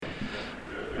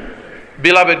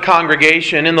Beloved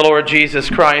congregation in the Lord Jesus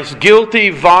Christ,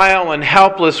 guilty, vile, and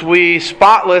helpless we,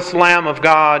 spotless Lamb of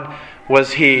God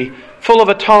was He. Full of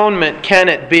atonement can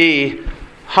it be.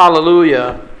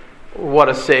 Hallelujah, what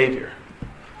a Savior.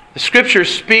 The Scriptures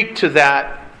speak to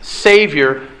that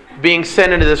Savior being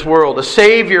sent into this world. A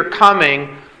Savior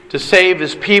coming to save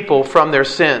His people from their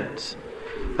sins.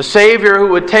 A Savior who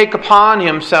would take upon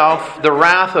Himself the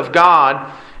wrath of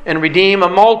God and redeem a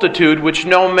multitude which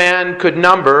no man could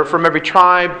number from every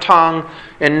tribe, tongue,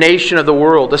 and nation of the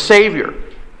world. A Savior.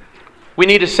 We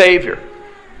need a Savior.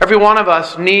 Every one of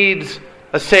us needs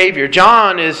a Savior.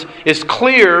 John is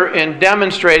clear in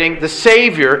demonstrating the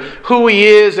Savior, who He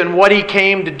is and what He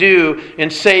came to do in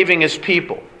saving His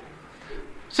people.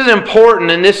 This is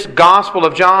important. In this Gospel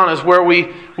of John is where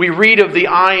we read of the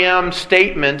I am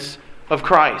statements of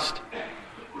Christ.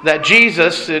 That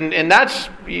Jesus, and that's,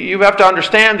 you have to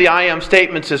understand the I am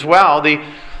statements as well. The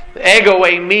ego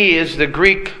eimi is the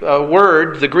Greek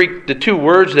word, the two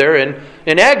words there, and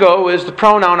ego is the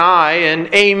pronoun I, and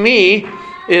eimi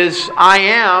is I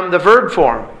am, the verb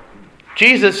form.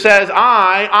 Jesus says,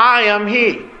 I am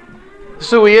He. This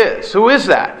is who He is. Who is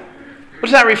that? What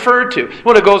does that refer to?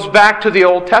 Well, it goes back to the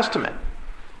Old Testament.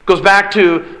 It goes back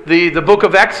to the book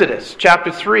of Exodus,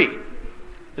 chapter 3.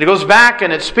 It goes back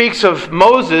and it speaks of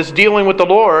Moses dealing with the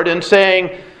Lord and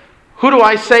saying, who do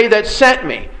I say that sent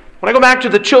me? When I go back to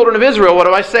the children of Israel, what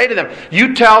do I say to them?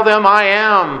 You tell them I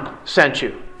am sent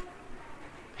you.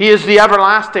 He is the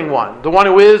everlasting one, the one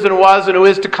who is and was and who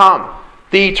is to come,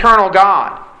 the eternal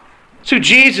God. So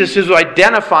Jesus is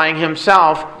identifying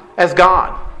Himself as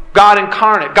God. God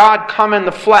incarnate, God come in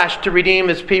the flesh to redeem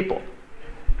His people.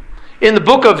 In the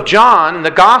book of John, in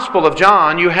the Gospel of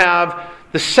John, you have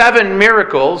the 7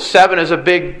 miracles. 7 is a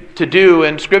big to-do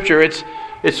in Scripture.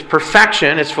 It's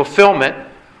perfection, it's fulfillment.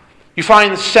 You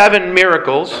find 7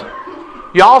 miracles.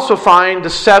 You also find the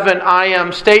 7 I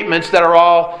am statements that are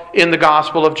all in the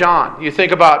Gospel of John. You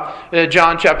think about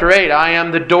John chapter 8, I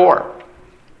am the door.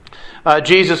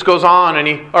 Jesus goes on and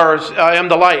I am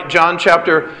the light. John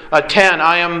chapter 10,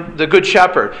 I am the good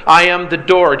shepherd. I am the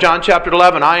door. John chapter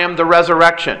 11, I am the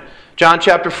resurrection. John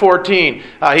chapter 14,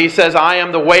 He says, I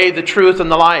am the way, the truth, and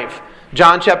the life.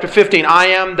 John chapter 15, I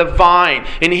am the vine.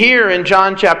 And here in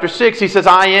John chapter 6, He says,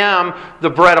 I am the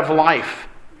bread of life.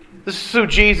 This is who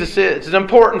Jesus is. It's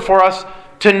important for us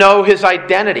to know His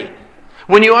identity.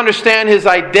 When you understand His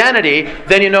identity,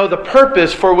 then you know the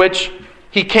purpose for which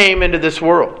He came into this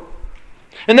world.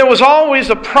 And there was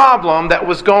always a problem that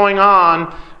was going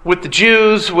on with the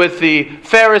Jews, with the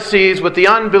Pharisees, with the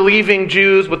unbelieving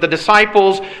Jews, with the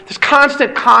disciples. This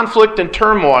constant conflict and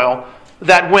turmoil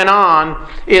that went on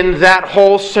in that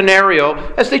whole scenario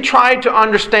as they tried to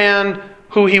understand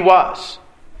who He was.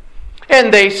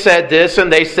 And they said this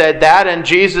and they said that, and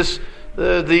Jesus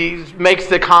makes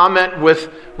the comment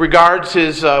with regards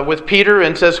with Peter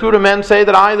and says, who do men say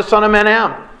that I, the Son of Man,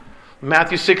 am?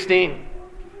 Matthew 16.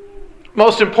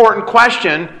 Most important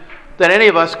question that any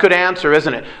of us could answer,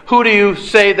 isn't it? Who do you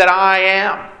say that I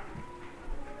am?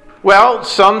 Well,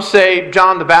 some say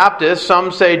John the Baptist,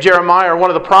 some say Jeremiah or one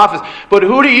of the prophets, but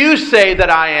who do you say that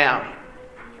I am?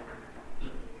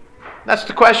 That's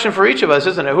the question for each of us,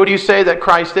 isn't it? Who do you say that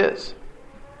Christ is?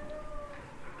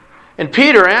 And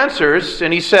Peter answers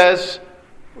and he says,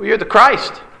 well, you're the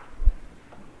Christ.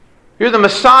 You're the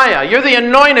Messiah. You're the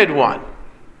anointed one.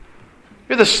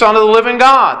 You're the Son of the living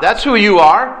God. That's who you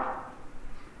are.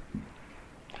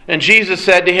 And Jesus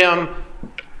said to him,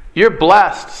 you're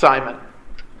blessed, Simon,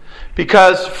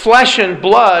 because flesh and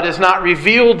blood has not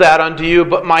revealed that unto you,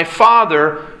 but my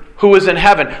Father who is in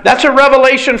heaven. That's a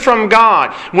revelation from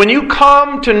God. When you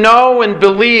come to know and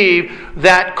believe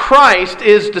that Christ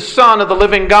is the Son of the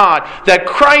living God, that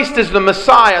Christ is the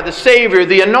Messiah, the Savior,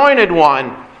 the anointed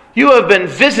one, you have been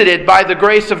visited by the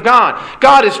grace of God.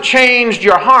 God has changed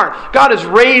your heart. God has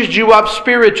raised you up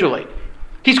spiritually.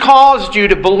 He's caused you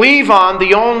to believe on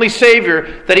the only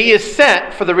Savior that He has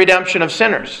sent for the redemption of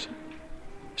sinners.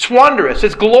 It's wondrous,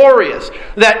 it's glorious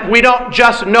that we don't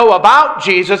just know about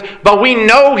Jesus, but we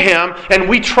know Him and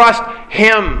we trust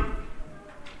Him.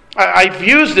 I've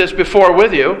used this before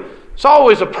with you. It's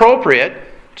always appropriate.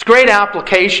 It's great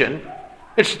application.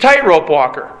 It's a tightrope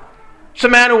walker. It's a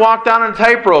man who walked down on a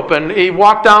tightrope and he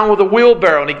walked down with a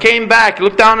wheelbarrow and he came back. He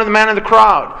looked down at the man in the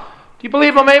crowd. Do you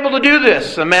believe I'm able to do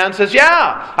this? The man says,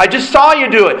 yeah, I just saw you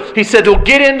do it. He said, well,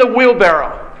 get in the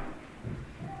wheelbarrow.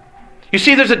 You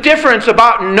see, there's a difference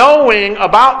about knowing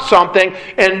about something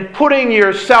and putting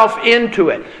yourself into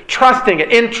it, trusting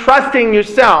it, entrusting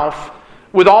yourself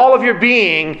with all of your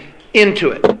being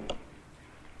into it.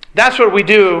 That's what we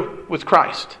do with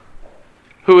Christ,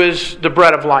 who is the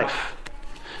bread of life.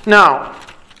 Now,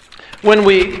 when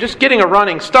we just getting a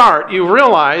running start, you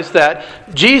realize that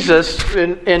Jesus,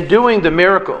 in doing the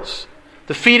miracles,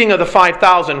 the feeding of the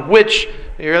 5,000, which,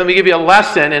 let me give you a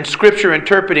lesson in Scripture,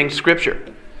 interpreting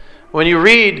Scripture. When you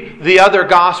read the other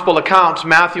gospel accounts,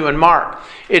 Matthew and Mark,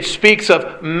 it speaks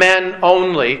of men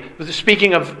only,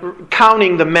 speaking of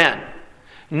counting the men,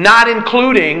 not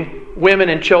including women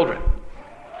and children.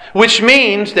 Which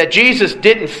means that Jesus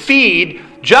didn't feed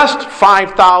just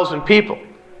 5,000 people.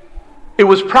 It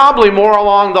was probably more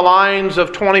along the lines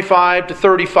of 25 to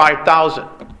 35,000.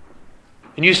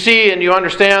 And you see and you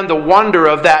understand the wonder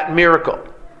of that miracle.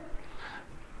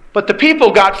 But the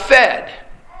people got fed.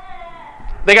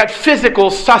 They got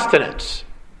physical sustenance.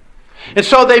 And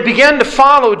so they began to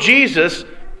follow Jesus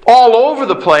all over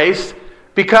the place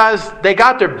because they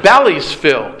got their bellies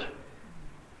filled.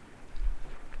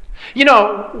 You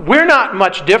know, we're not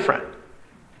much different.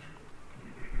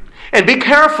 And be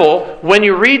careful when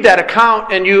you read that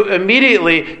account and you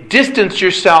immediately distance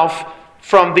yourself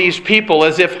from these people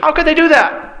as if, how could they do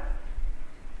that?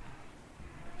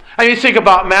 I mean, you think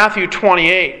about Matthew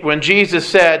 28, when Jesus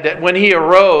said that when he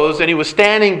arose and he was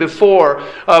standing before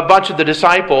a bunch of the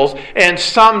disciples and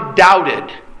some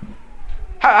doubted.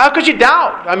 How could you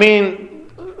doubt? I mean,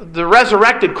 the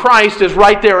resurrected Christ is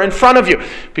right there in front of you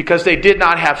because they did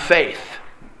not have faith.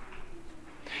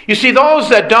 You see, those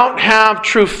that don't have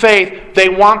true faith, they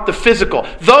want the physical.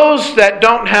 Those that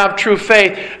don't have true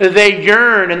faith, they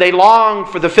yearn and they long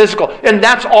for the physical. And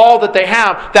that's all that they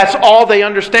have. That's all they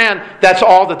understand. That's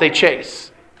all that they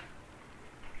chase.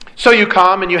 So you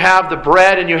come and you have the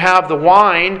bread and you have the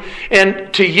wine.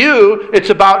 And to you, it's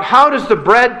about how does the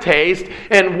bread taste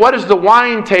and what does the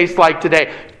wine taste like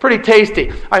today? Pretty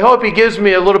tasty. I hope he gives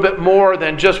me a little bit more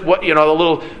than just what, the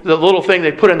little thing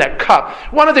they put in that cup.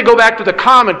 Why don't they go back to the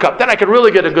common cup? Then I could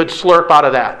really get a good slurp out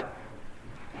of that.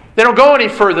 They don't go any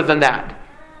further than that.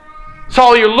 So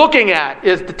all you're looking at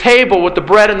is the table with the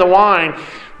bread and the wine,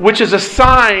 which is a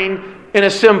sign and a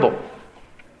symbol.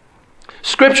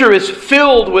 Scripture is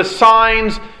filled with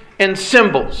signs and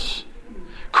symbols.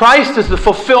 Christ is the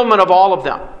fulfillment of all of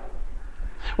them.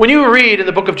 When you read in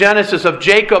the book of Genesis of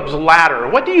Jacob's ladder,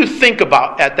 what do you think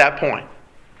about at that point?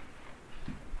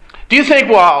 Do you think,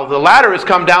 well, the ladder has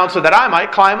come down so that I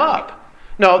might climb up?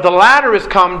 No, the ladder has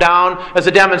come down as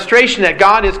a demonstration that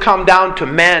God has come down to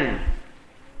men.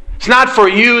 It's not for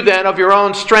you then of your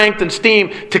own strength and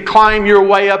steam to climb your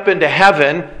way up into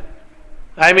heaven.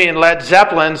 I mean, Led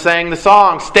Zeppelin sang the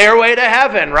song, Stairway to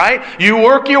Heaven, right? You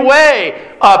work your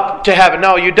way up to heaven.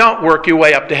 No, you don't work your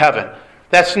way up to heaven.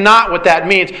 That's not what that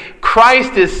means.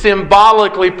 Christ is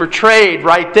symbolically portrayed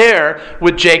right there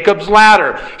with Jacob's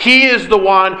ladder. He is the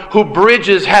one who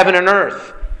bridges heaven and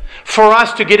earth. For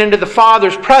us to get into the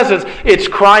Father's presence, it's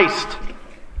Christ.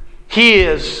 He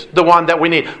is the one that we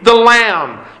need. The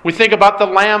Lamb. We think about the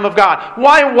Lamb of God.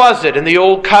 Why was it in the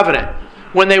Old Covenant,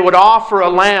 when they would offer a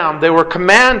lamb, they were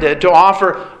commanded to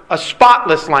offer a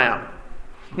spotless lamb?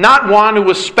 Not one who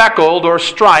was speckled or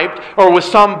striped or with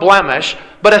some blemish,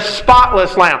 but a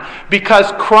spotless lamb.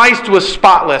 Because Christ was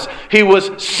spotless. He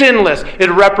was sinless. It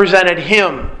represented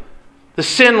Him, the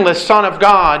sinless Son of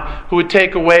God who would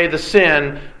take away the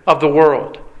sin of the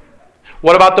world.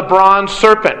 What about the bronze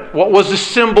serpent? What was the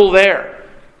symbol there?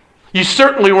 You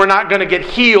certainly were not going to get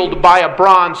healed by a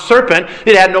bronze serpent.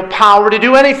 It had no power to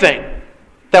do anything.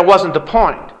 That wasn't the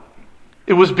point.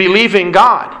 It was believing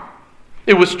God.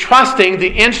 It was trusting the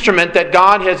instrument that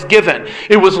God has given.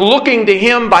 It was looking to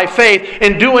Him by faith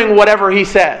and doing whatever He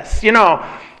says. You know,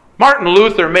 Martin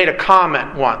Luther made a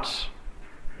comment once.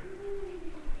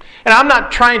 And I'm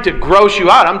not trying to gross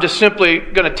you out. I'm just simply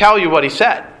going to tell you what he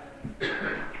said.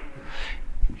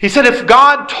 He said, if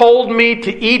God told me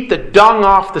to eat the dung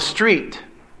off the street,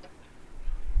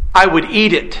 I would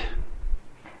eat it.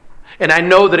 And I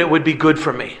know that it would be good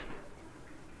for me.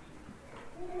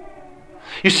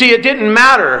 You see, it didn't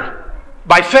matter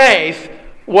by faith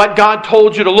what God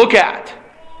told you to look at.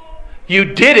 You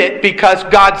did it because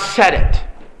God said it.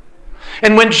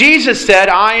 And when Jesus said,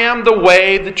 I am the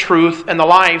way, the truth, and the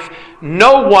life,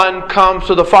 no one comes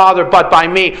to the Father but by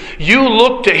me. You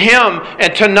look to Him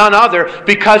and to none other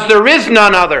because there is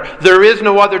none other. There is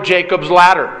no other Jacob's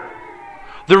ladder.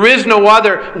 There is no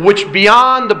other which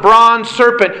beyond the bronze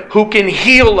serpent who can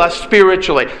heal us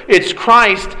spiritually. It's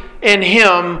Christ and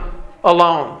Him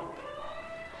alone.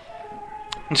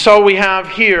 And so we have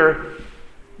here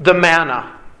the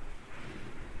manna.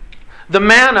 The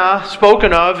manna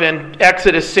spoken of in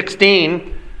Exodus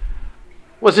 16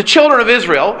 was the children of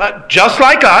Israel, just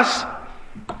like us,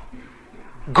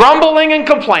 grumbling and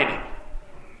complaining.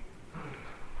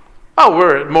 Oh,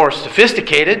 we're more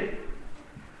sophisticated.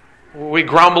 We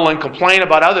grumble and complain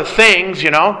about other things,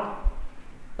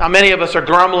 Now, many of us are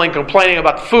grumbling, complaining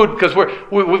about food because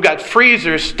we've got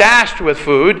freezers stashed with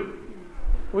food.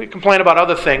 We complain about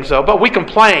other things, though, but we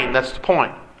complain. That's the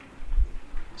point.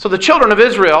 So the children of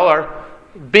Israel are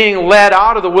being led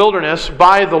out of the wilderness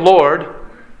by the Lord,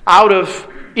 out of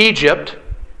Egypt.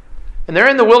 And they're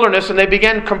in the wilderness and they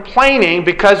begin complaining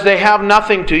because they have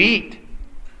nothing to eat.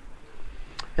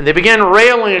 And they begin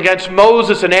railing against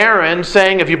Moses and Aaron,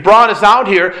 saying, "Have you brought us out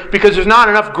here because there's not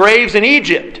enough graves in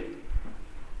Egypt?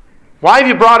 Why have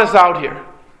you brought us out here?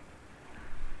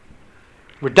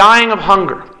 We're dying of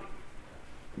hunger."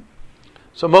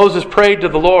 So Moses prayed to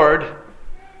the Lord,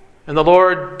 and the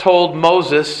Lord told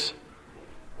Moses,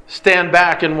 "Stand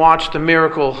back and watch the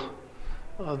miracle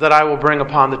that I will bring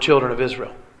upon the children of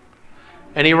Israel."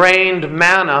 And he rained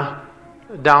manna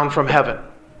down from heaven.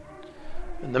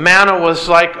 And the manna was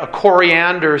like a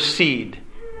coriander seed.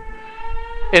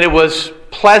 And it was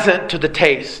pleasant to the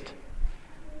taste.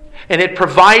 And it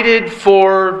provided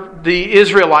for the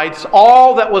Israelites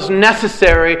all that was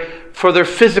necessary for their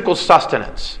physical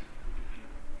sustenance.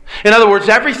 In other words,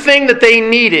 everything that they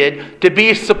needed to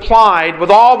be supplied with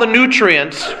all the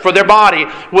nutrients for their body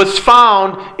was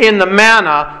found in the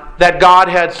manna that God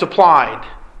had supplied.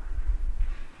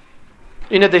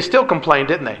 They still complained,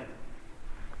 didn't they?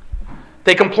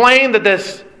 They complained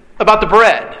about the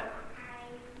bread.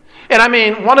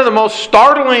 And one of the most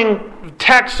startling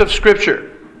texts of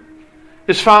Scripture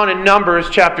is found in Numbers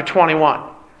chapter 21.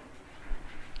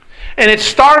 And it's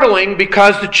startling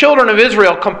because the children of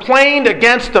Israel complained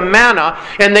against the manna,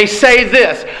 and they say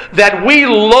this, that we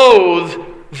loathe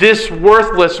this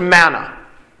worthless manna.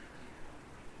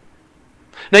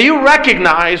 Now you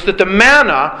recognize that the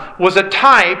manna was a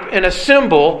type and a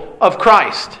symbol of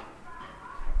Christ.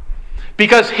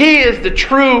 Because He is the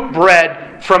true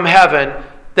bread from heaven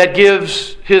that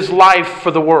gives His life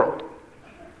for the world.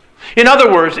 In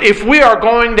other words, if we are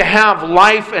going to have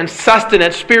life and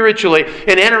sustenance spiritually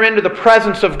and enter into the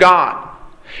presence of God,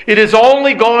 it is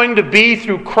only going to be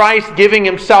through Christ giving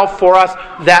Himself for us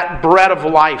that bread of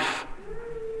life.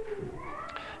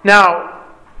 Now,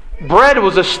 bread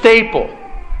was a staple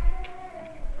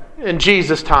in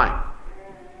Jesus' time.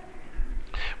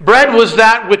 Bread was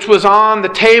that which was on the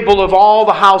table of all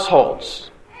the households.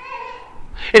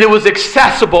 And it was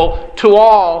accessible to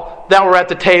all that were at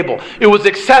the table. It was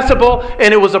accessible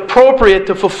and it was appropriate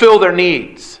to fulfill their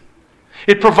needs.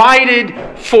 It provided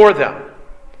for them.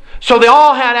 So they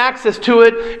all had access to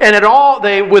it, and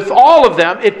with all of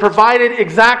them, it provided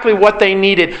exactly what they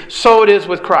needed. So it is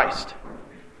with Christ.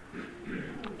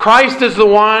 Christ is the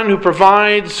one who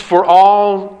provides for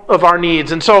all of our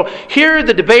needs. And so here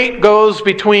the debate goes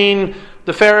between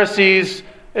the Pharisees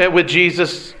with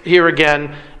Jesus here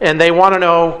again, and they want to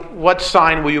know, what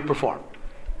sign will you perform?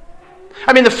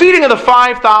 The feeding of the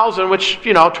 5,000, which,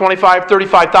 25,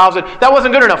 35,000, that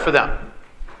wasn't good enough for them.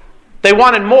 They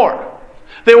wanted more.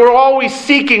 They were always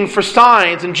seeking for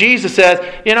signs, and Jesus says,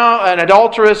 an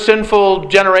adulterous, sinful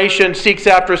generation seeks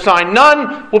after a sign.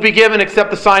 None will be given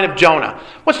except the sign of Jonah.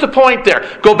 What's the point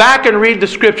there? Go back and read the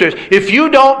Scriptures. If you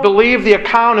don't believe the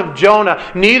account of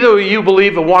Jonah, neither will you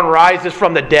believe the one rises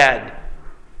from the dead.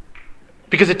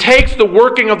 Because it takes the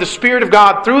working of the Spirit of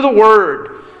God through the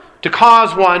Word to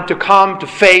cause one to come to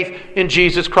faith in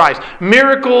Jesus Christ.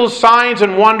 Miracles, signs,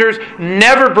 and wonders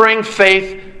never bring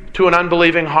faith to an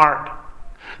unbelieving heart.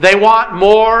 They want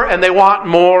more, and they want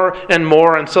more and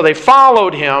more, and so they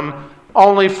followed Him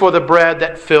only for the bread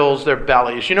that fills their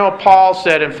bellies. Paul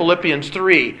said in Philippians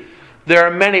 3, there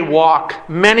are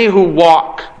many who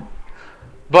walk,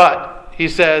 but, he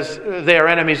says, they are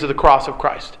enemies of the cross of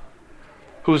Christ,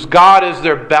 whose God is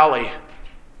their belly,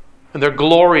 and their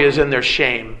glory is in their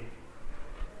shame.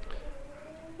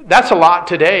 That's a lot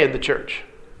today in the church.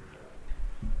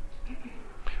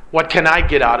 What can I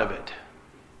get out of it?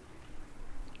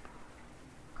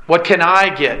 What can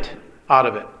I get out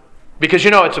of it? Because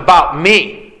it's about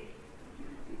me.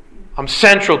 I'm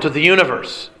central to the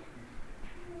universe.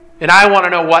 And I want to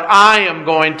know what I am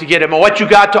going to get him, and what you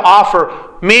got to offer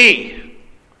me.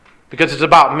 Because it's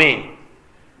about me.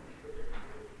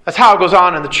 That's how it goes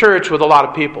on in the church with a lot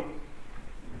of people.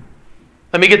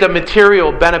 Let me get the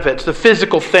material benefits, the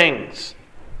physical things.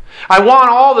 I want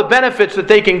all the benefits that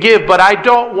they can give, but I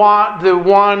don't want the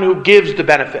one who gives the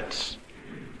benefits.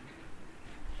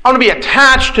 I want to be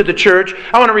attached to the church.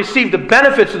 I want to receive the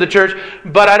benefits of the church,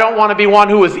 but I don't want to be one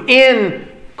who is in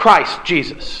Christ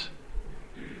Jesus.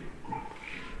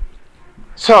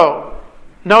 So,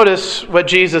 notice what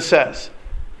Jesus says.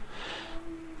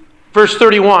 Verse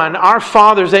 31, our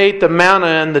fathers ate the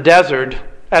manna in the desert,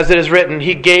 as it is written,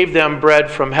 He gave them bread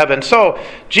from heaven. So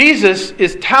Jesus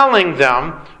is telling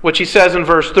them, which He says in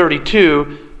verse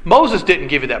 32, Moses didn't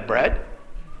give you that bread.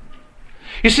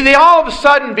 You see, they all of a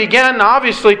sudden began,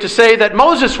 obviously, to say that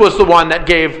Moses was the one that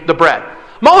gave the bread.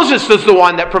 Moses was the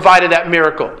one that provided that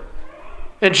miracle.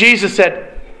 And Jesus said,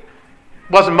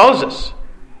 it wasn't Moses.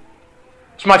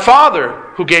 It's my Father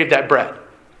who gave that bread.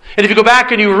 And if you go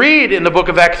back and you read in the book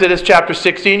of Exodus chapter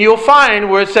 16, you'll find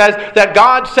where it says that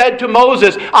God said to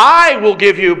Moses, I will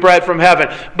give you bread from heaven.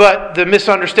 But the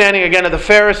misunderstanding again of the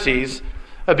Pharisees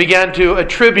began to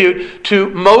attribute to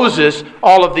Moses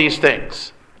all of these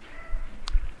things.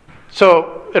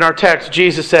 So in our text,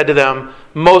 Jesus said to them,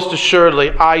 most assuredly,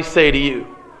 I say to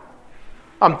you,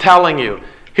 I'm telling you,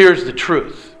 here's the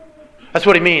truth. That's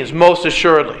what He means, most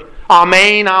assuredly.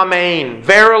 Amen, amen.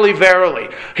 Verily, verily.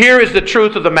 Here is the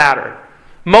truth of the matter.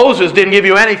 Moses didn't give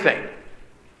you anything.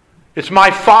 It's my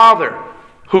Father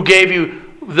who gave you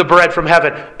the bread from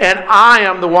heaven. And I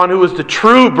am the one who is the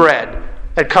true bread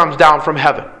that comes down from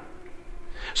heaven.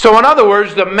 So in other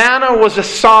words, the manna was a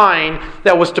sign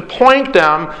that was to point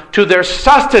them to their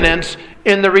sustenance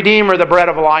in the Redeemer, the bread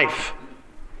of life.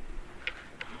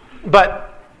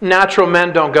 But natural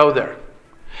men don't go there.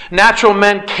 Natural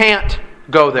men can't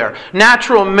go there.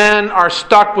 Natural men are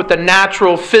stuck with the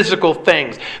natural physical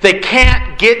things. They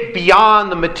can't get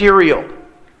beyond the material.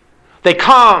 They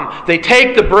come, they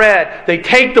take the bread, they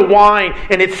take the wine,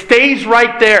 and it stays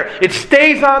right there. It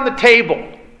stays on the table.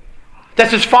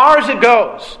 That's as far as it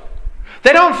goes.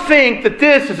 They don't think that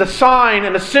this is a sign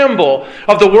and a symbol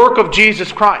of the work of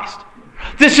Jesus Christ.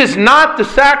 This is not the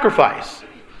sacrifice,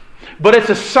 but it's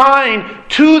a sign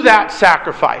to that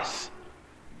sacrifice.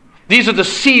 These are the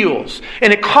seals.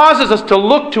 And it causes us to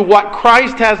look to what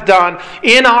Christ has done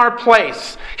in our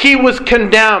place. He was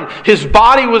condemned. His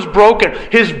body was broken.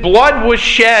 His blood was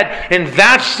shed. And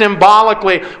that's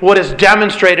symbolically what is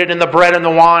demonstrated in the bread and the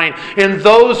wine. And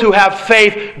those who have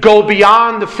faith go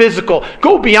beyond the physical,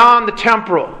 go beyond the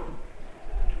temporal.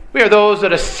 We are those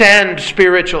that ascend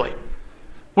spiritually.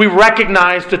 We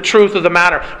recognize the truth of the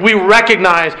matter. We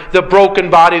recognize the broken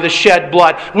body, the shed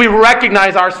blood. We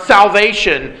recognize our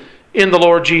salvation in the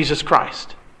Lord Jesus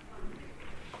Christ.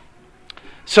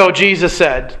 So Jesus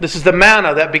said, this is the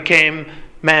manna that became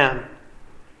man.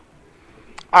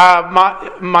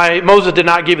 Moses did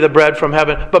not give you the bread from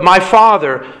heaven, but my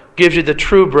Father gives you the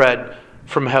true bread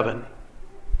from heaven.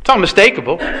 It's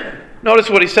unmistakable. Notice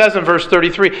what He says in verse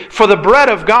 33. For the bread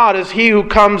of God is He who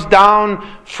comes down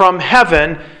from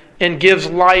heaven and gives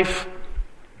life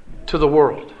to the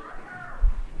world.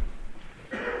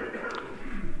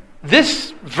 This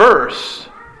verse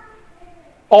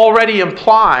already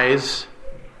implies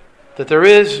that there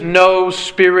is no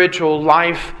spiritual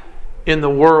life in the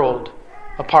world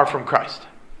apart from Christ.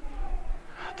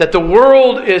 That the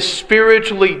world is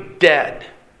spiritually dead.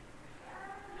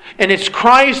 And it's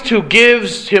Christ who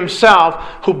gives Himself,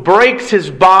 who breaks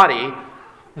His body,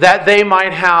 that they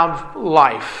might have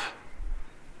life.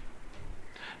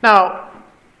 Now,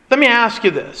 let me ask you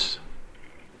this.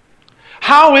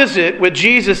 How is it when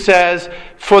Jesus says,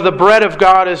 for the bread of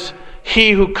God is He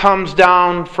who comes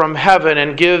down from heaven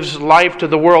and gives life to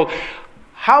the world?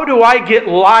 How do I get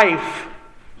life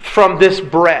from this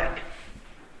bread?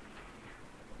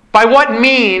 By what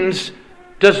means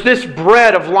does this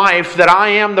bread of life, that I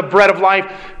am the bread of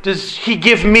life, does He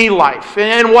give me life?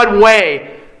 And in what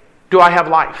way do I have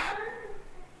life?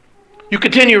 You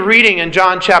continue reading in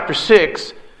John chapter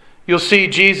 6, you'll see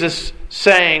Jesus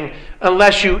saying,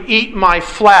 unless you eat my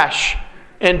flesh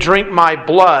and drink my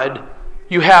blood,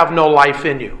 you have no life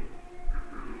in you.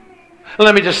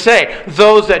 Let me just say,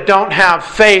 those that don't have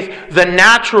faith, the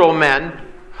natural men,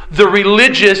 the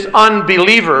religious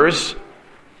unbelievers,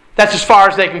 that's as far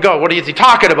as they can go. What is he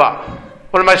talking about?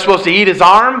 What, am I supposed to eat his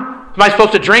arm? Am I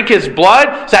supposed to drink his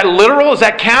blood? Is that literal? Is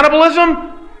that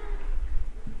cannibalism?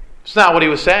 It's not what he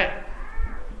was saying.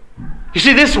 You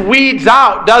see, this weeds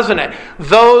out, doesn't it?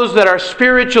 Those that are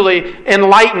spiritually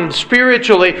enlightened,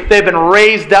 spiritually, they've been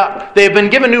raised up. They've been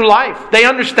given new life. They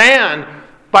understand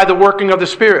by the working of the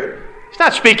Spirit. He's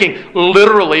not speaking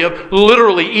literally of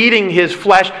literally eating His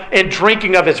flesh and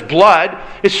drinking of His blood.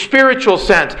 It's spiritual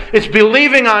sense. It's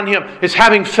believing on Him. It's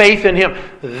having faith in Him.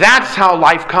 That's how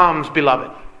life comes,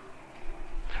 beloved.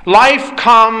 Life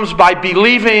comes by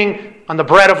believing on the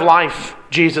bread of life,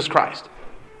 Jesus Christ.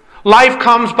 Life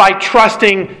comes by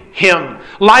trusting Him.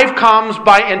 Life comes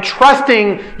by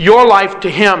entrusting your life to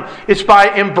Him. It's by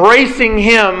embracing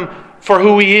Him for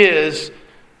who He is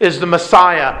the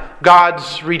Messiah,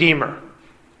 God's Redeemer.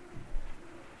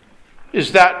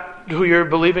 Is that who you're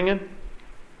believing in?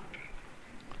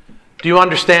 Do you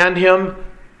understand Him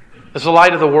as the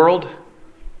light of the world?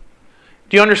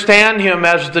 Do you understand Him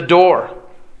as the door?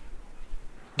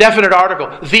 Definite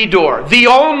article, the door. The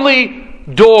only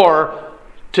door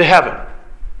to heaven.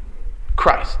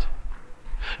 Christ.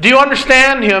 Do you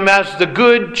understand Him as the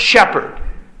good shepherd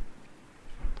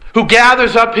who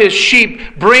gathers up His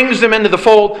sheep, brings them into the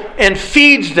fold, and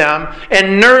feeds them,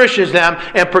 and nourishes them,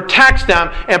 and protects them,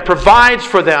 and provides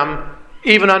for them,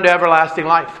 even unto everlasting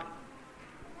life?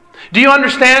 Do you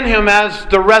understand Him as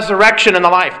the resurrection and the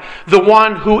life? The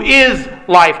one who is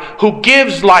life, who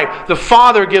gives life. The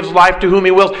Father gives life to whom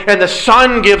He wills, and the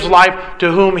Son gives life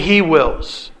to whom He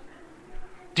wills.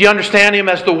 Do you understand Him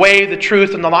as the way, the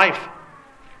truth, and the life?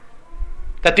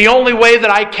 That the only way that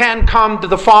I can come to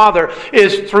the Father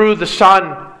is through the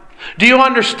Son. Do you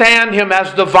understand Him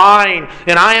as the vine,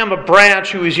 and I am a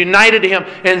branch who is united to Him,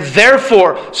 and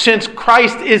therefore, since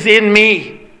Christ is in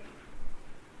me,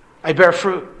 I bear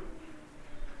fruit.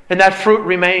 And that fruit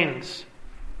remains.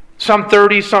 Some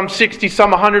 30, some 60,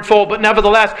 some 100-fold, but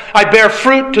nevertheless, I bear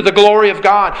fruit to the glory of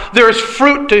God. There is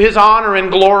fruit to His honor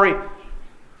and glory,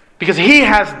 because He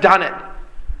has done it.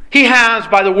 He has,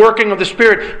 by the working of the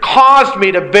Spirit, caused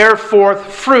me to bear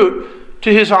forth fruit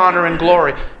to His honor and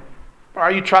glory. Are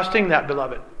you trusting that,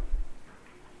 beloved?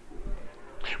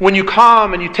 When you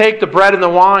come and you take the bread and the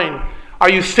wine, are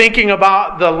you thinking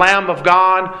about the Lamb of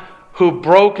God who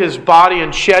broke His body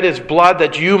and shed His blood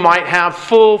that you might have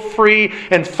full, free,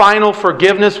 and final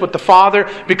forgiveness with the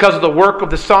Father because of the work of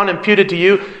the Son imputed to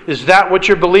you? Is that what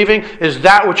you're believing? Is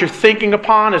that what you're thinking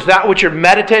upon? Is that what you're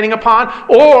meditating upon?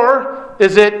 Or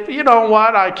is it, you know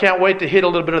what, I can't wait to hit a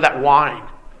little bit of that wine.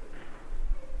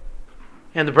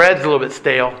 And the bread's a little bit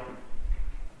stale.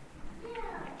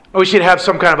 Or we should have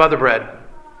some kind of other bread.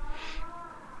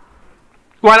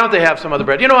 Why don't they have some other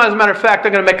bread? You know, as a matter of fact,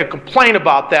 they're going to make a complaint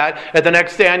about that at the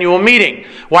next annual meeting.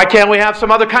 Why can't we have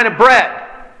some other kind of bread?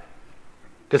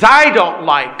 Because I don't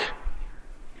like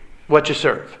what you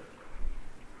serve.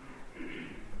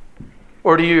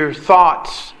 Or do your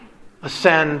thoughts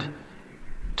ascend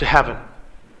to heaven,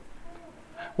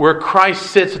 where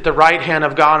Christ sits at the right hand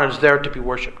of God and is there to be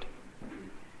worshipped?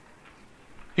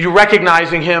 You're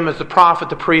recognizing Him as the prophet,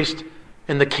 the priest,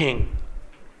 and the king.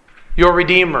 Your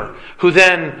Redeemer, who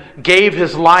then gave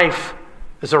His life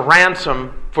as a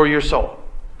ransom for your soul.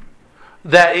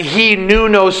 That He knew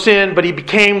no sin, but He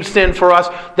became sin for us,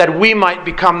 that we might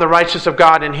become the righteousness of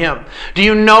God in Him. Do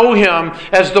you know Him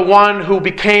as the one who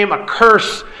became a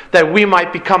curse, that we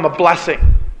might become a blessing?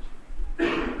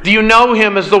 Do you know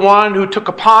Him as the one who took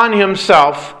upon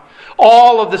Himself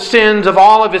all of the sins of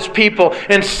all of His people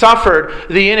and suffered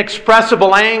the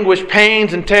inexpressible anguish,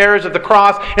 pains, and terrors of the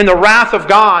cross and the wrath of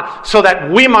God so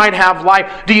that we might have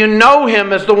life? Do you know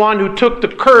Him as the one who took the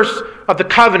curse of the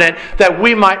covenant that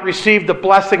we might receive the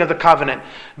blessing of the covenant?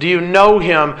 Do you know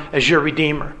Him as your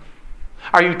Redeemer?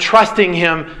 Are you trusting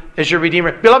Him as your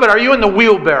Redeemer? Beloved, are you in the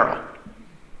wheelbarrow?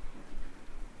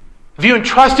 Have you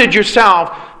entrusted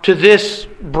yourself to this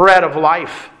bread of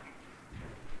life,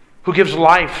 who gives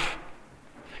life?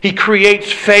 He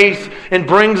creates faith and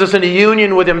brings us into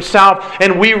union with Himself,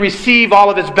 and we receive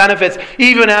all of His benefits,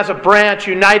 even as a branch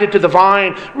united to the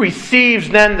vine receives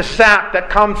then the sap that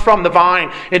comes from the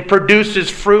vine and produces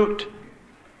fruit.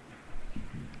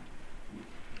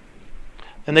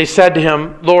 And they said to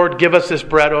Him, Lord, give us this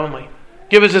bread only.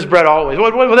 Give us this bread always.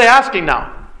 What were they asking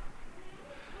now?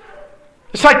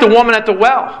 It's like the woman at the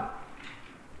well.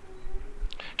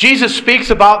 Jesus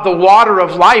speaks about the water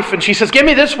of life, and she says, give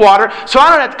me this water so I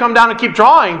don't have to come down and keep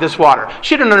drawing this water.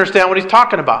 She didn't understand what He's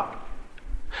talking about.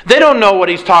 They don't know what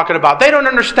He's talking about. They don't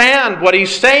understand what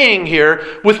He's saying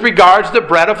here with regards to the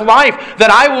bread of life. That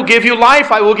I will give you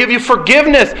life. I will give you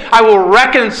forgiveness. I will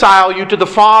reconcile you to the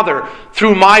Father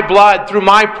through my blood, through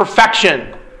my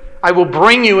perfection. I will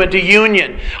bring you into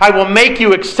union. I will make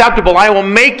you acceptable. I will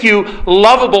make you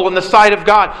lovable in the sight of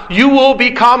God. You will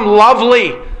become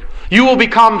lovely. You will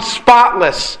become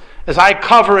spotless as I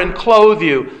cover and clothe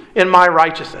you in my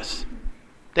righteousness.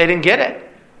 They didn't get it.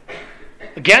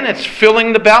 Again, it's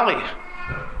filling the belly.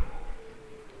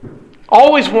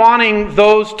 Always wanting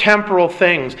those temporal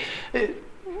things.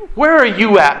 Where are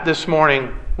you at this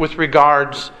morning with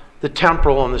regards to the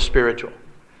temporal and the spiritual?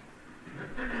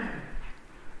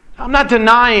 I'm not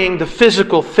denying the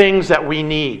physical things that we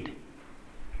need.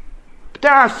 But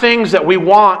there are things that we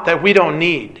want that we don't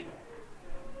need.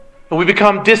 And we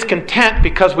become discontent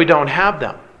because we don't have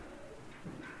them.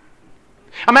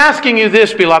 I'm asking you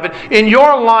this, beloved. In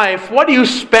your life, what do you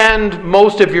spend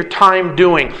most of your time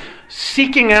doing?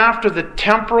 Seeking after the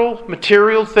temporal,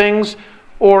 material things,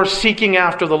 or seeking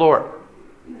after the Lord?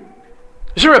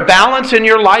 Is there a balance in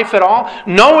your life at all?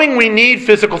 Knowing we need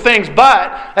physical things,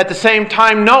 but at the same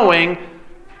time knowing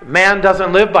man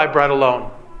doesn't live by bread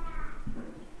alone.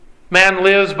 Man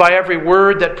lives by every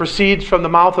word that proceeds from the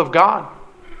mouth of God.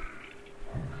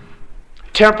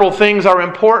 Temporal things are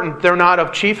important. They're not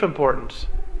of chief importance.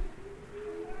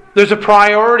 There's a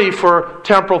priority for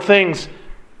temporal things,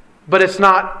 but it's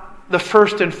not the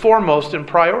first and foremost in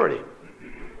priority.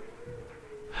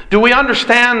 Do we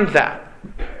understand that?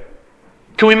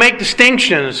 Can we make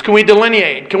distinctions? Can we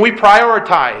delineate? Can we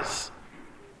prioritize?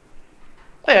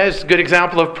 Yeah, it's a good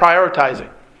example of prioritizing.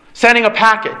 Sending a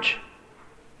package.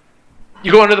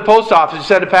 You go into the post office, you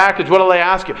send a package, what do they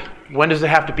ask you? When does it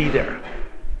have to be there?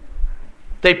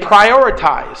 They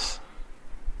prioritize.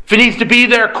 If it needs to be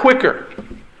there quicker,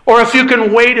 or if you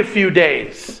can wait a few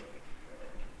days.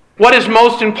 What is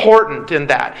most important in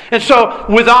that? And so,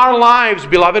 with our lives,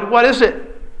 beloved, what is it?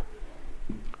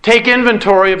 Take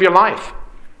inventory of your life.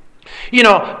 You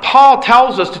know, Paul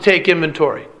tells us to take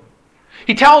inventory.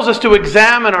 He tells us to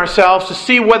examine ourselves to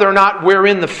see whether or not we're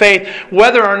in the faith,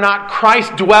 whether or not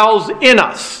Christ dwells in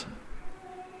us.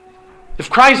 If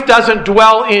Christ doesn't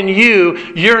dwell in you,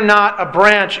 you're not a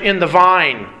branch in the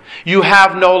vine. You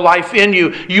have no life in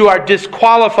you. You are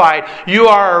disqualified. You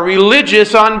are a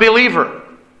religious unbeliever.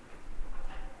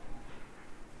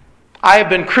 I have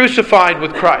been crucified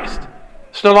with Christ.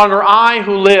 It's no longer I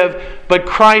who live, but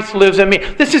Christ lives in me.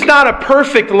 This is not a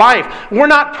perfect life. We're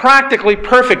not practically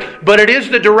perfect, but it is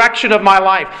the direction of my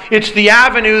life. It's the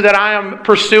avenue that I am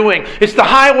pursuing. It's the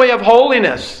highway of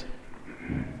holiness.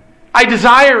 I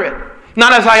desire it.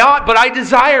 Not as I ought, but I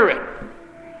desire it.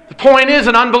 The point is,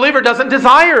 an unbeliever doesn't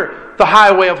desire the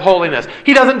highway of holiness.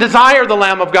 He doesn't desire the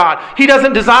Lamb of God. He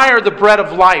doesn't desire the bread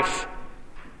of life.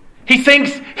 He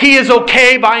thinks he is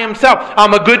okay by himself.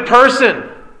 I'm a good person.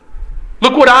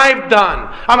 Look what I've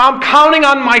done. I'm counting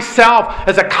on myself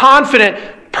as a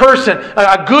confident person,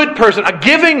 a good person, a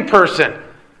giving person,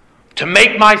 to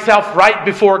make myself right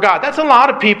before God. That's a lot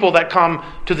of people that come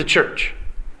to the church.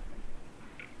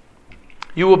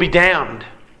 You will be damned.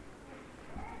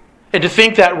 And to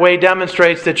think that way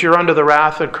demonstrates that you're under the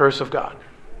wrath and curse of God.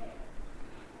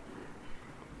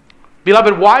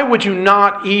 Beloved, why would you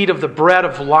not eat of the bread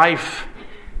of life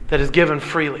that is given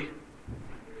freely?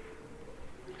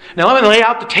 Now let me lay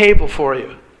out the table for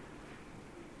you.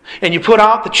 And you put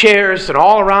out the chairs and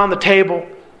all around the table,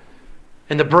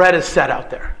 and the bread is set out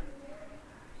there.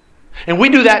 And we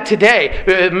do that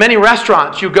today. Many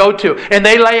restaurants you go to, and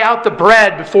they lay out the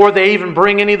bread before they even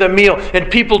bring any of the meal.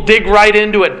 And people dig right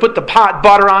into it, put the pot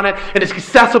butter on it, and it's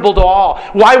accessible to all.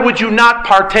 Why would you not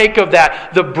partake of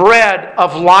that? The bread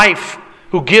of life,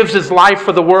 who gives his life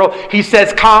for the world. He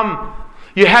says, come.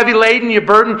 You heavy laden, you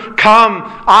burden, come.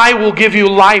 I will give you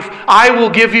life. I will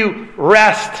give you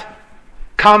rest.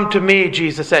 Come to me,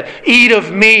 Jesus said. Eat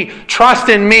of me. Trust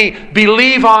in me.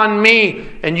 Believe on me.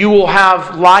 And you will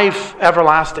have life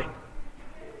everlasting.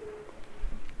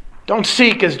 Don't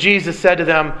seek, as Jesus said to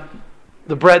them,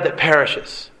 the bread that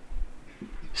perishes.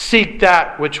 Seek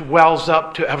that which wells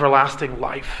up to everlasting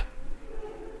life.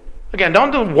 Again,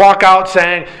 don't walk out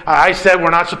saying, I said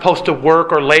we're not supposed to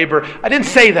work or labor. I didn't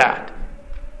say that.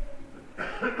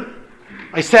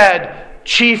 I said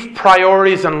chief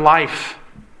priorities in life.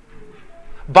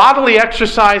 Bodily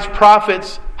exercise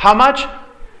profits how much?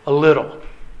 A little.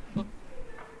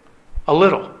 A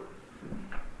little.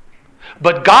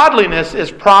 But godliness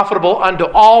is profitable unto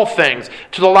all things,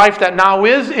 to the life that now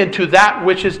is and to that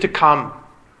which is to come.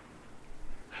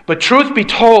 But truth be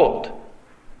told,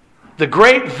 the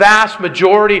great vast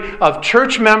majority of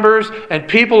church members and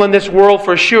people in this world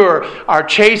for sure are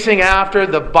chasing after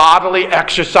the bodily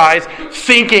exercise,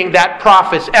 thinking that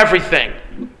profits everything.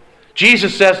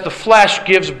 Jesus says the flesh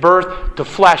gives birth to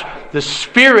flesh. The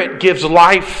Spirit gives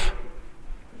life.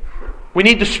 We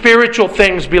need the spiritual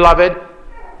things, beloved.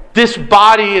 This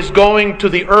body is going to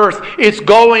the earth. It's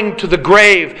going to the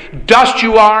grave. Dust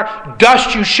you are,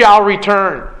 dust you shall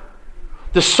return.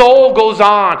 The soul goes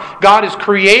on. God has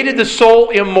created the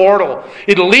soul immortal.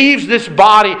 It leaves this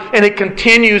body and it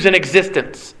continues in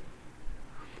existence.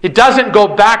 It doesn't go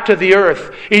back to the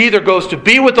earth. It either goes to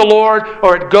be with the Lord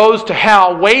or it goes to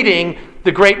hell, waiting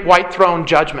the great white throne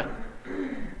judgment.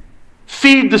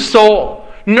 Feed the soul.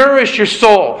 Nourish your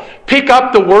soul. Pick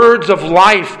up the words of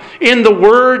life. In the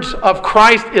words of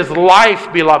Christ is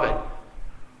life, beloved.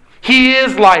 He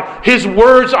is life. His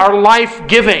words are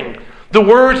life-giving. The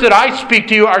words that I speak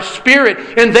to you are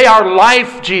spirit, and they are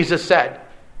life, Jesus said.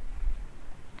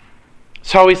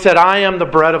 So he said, I am the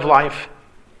bread of life.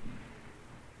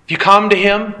 If you come to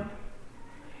him,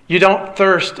 you don't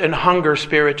thirst and hunger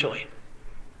spiritually.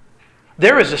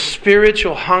 There is a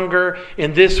spiritual hunger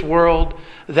in this world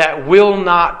that will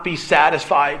not be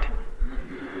satisfied.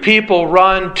 People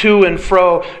run to and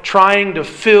fro trying to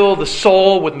fill the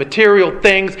soul with material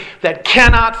things that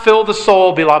cannot fill the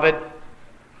soul, beloved.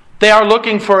 They are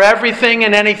looking for everything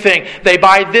and anything. They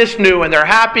buy this new and they're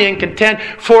happy and content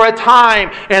for a time,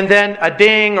 and then a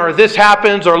ding or this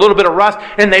happens or a little bit of rust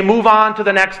and they move on to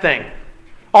the next thing.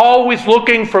 Always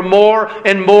looking for more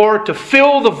and more to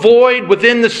fill the void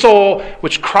within the soul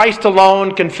which Christ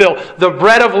alone can fill. The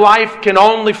bread of life can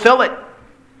only fill it.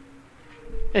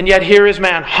 And yet here is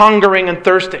man hungering and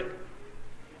thirsting.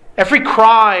 Every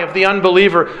cry of the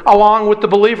unbeliever along with the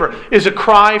believer is a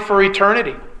cry for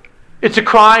eternity. It's a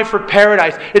cry for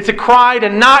paradise. It's a cry to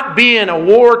not be in a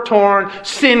war-torn,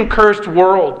 sin-cursed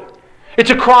world. It's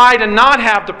a cry to not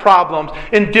have the problems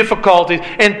and difficulties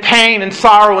and pain and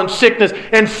sorrow and sickness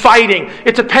and fighting.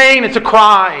 It's a pain, it's a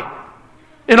cry.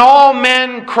 And all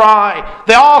men cry.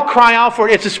 They all cry out for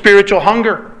it. It's a spiritual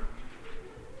hunger.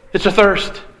 It's a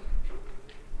thirst.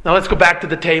 Now let's go back to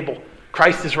the table.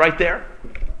 Christ is right there.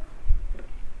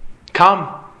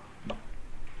 Come.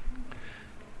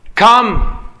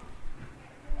 Come.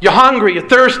 You're hungry, you're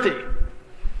thirsty.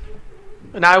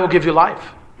 And I will give you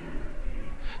life.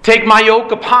 Take my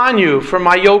yoke upon you, for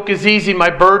my yoke is easy,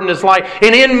 my burden is light.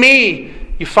 And in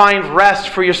me you find rest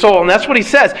for your soul. And that's what he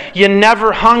says. You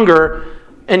never hunger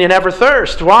and you never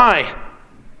thirst. Why?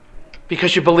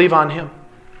 Because you believe on him.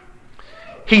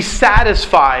 He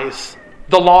satisfies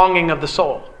the longing of the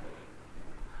soul.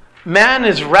 Man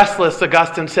is restless,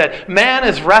 Augustine said. Man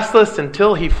is restless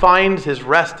until he finds his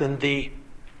rest in thee.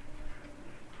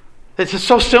 It's just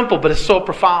so simple, but it's so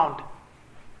profound.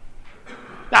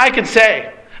 Now I can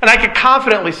say, and I can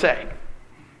confidently say, and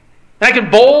I can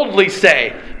boldly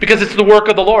say, because it's the work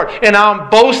of the Lord, and I'm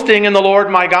boasting in the Lord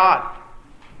my God.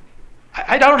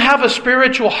 I don't have a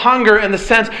spiritual hunger in the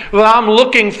sense that I'm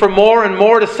looking for more and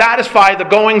more to satisfy the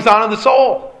goings on of the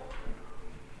soul.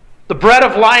 The bread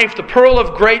of life, the pearl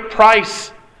of great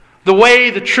price, the way,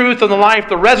 the truth, and the life,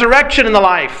 the resurrection and the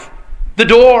life, the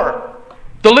door,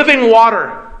 the living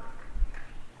water.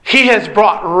 He has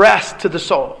brought rest to the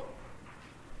soul.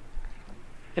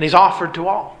 And he's offered to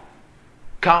all.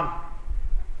 Come.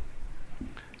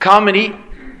 Come and eat.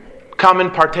 Come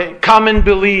and partake. Come and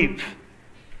believe.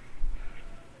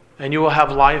 And you will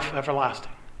have life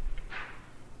everlasting.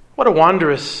 What a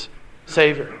wondrous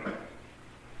Savior.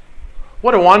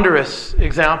 What a wondrous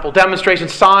example, demonstration,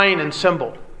 sign, and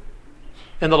symbol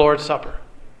in the Lord's Supper.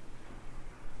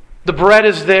 The bread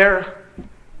is there,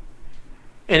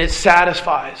 and it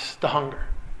satisfies the hunger.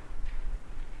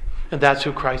 And that's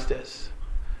who Christ is.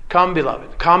 Come,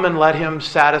 beloved. Come and let him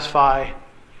satisfy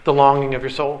the longing of your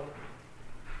soul.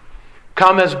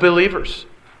 Come as believers.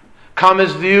 Come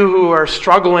as you who are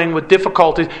struggling with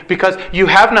difficulties because you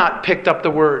have not picked up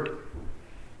the word.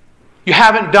 You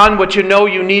haven't done what you know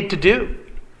you need to do.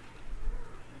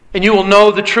 And you will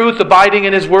know the truth abiding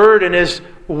in his word, and his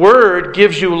word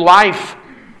gives you life.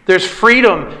 There's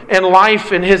freedom and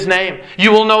life in his name.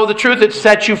 You will know the truth that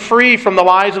sets you free from the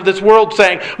lies of this world,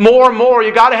 saying, more and more,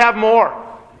 you got to have more.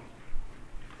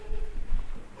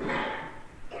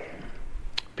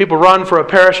 People run for a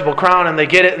perishable crown and they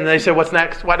get it and they say, what's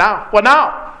next? What now? What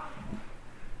now?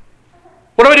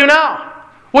 What do I do now?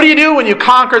 What do you do when you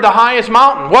conquer the highest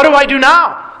mountain? What do I do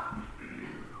now?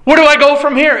 Where do I go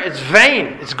from here? It's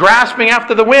vain. It's grasping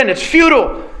after the wind. It's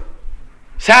futile.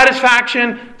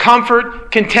 Satisfaction,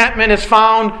 comfort, contentment is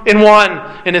found in one,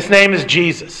 and his name is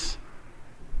Jesus.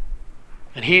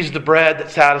 And he's the bread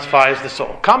that satisfies the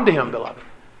soul. Come to him, beloved.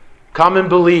 Come and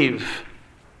believe.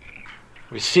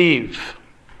 Receive.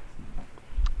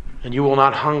 And you will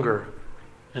not hunger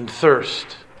and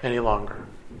thirst any longer.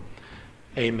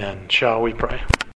 Amen. Shall we pray?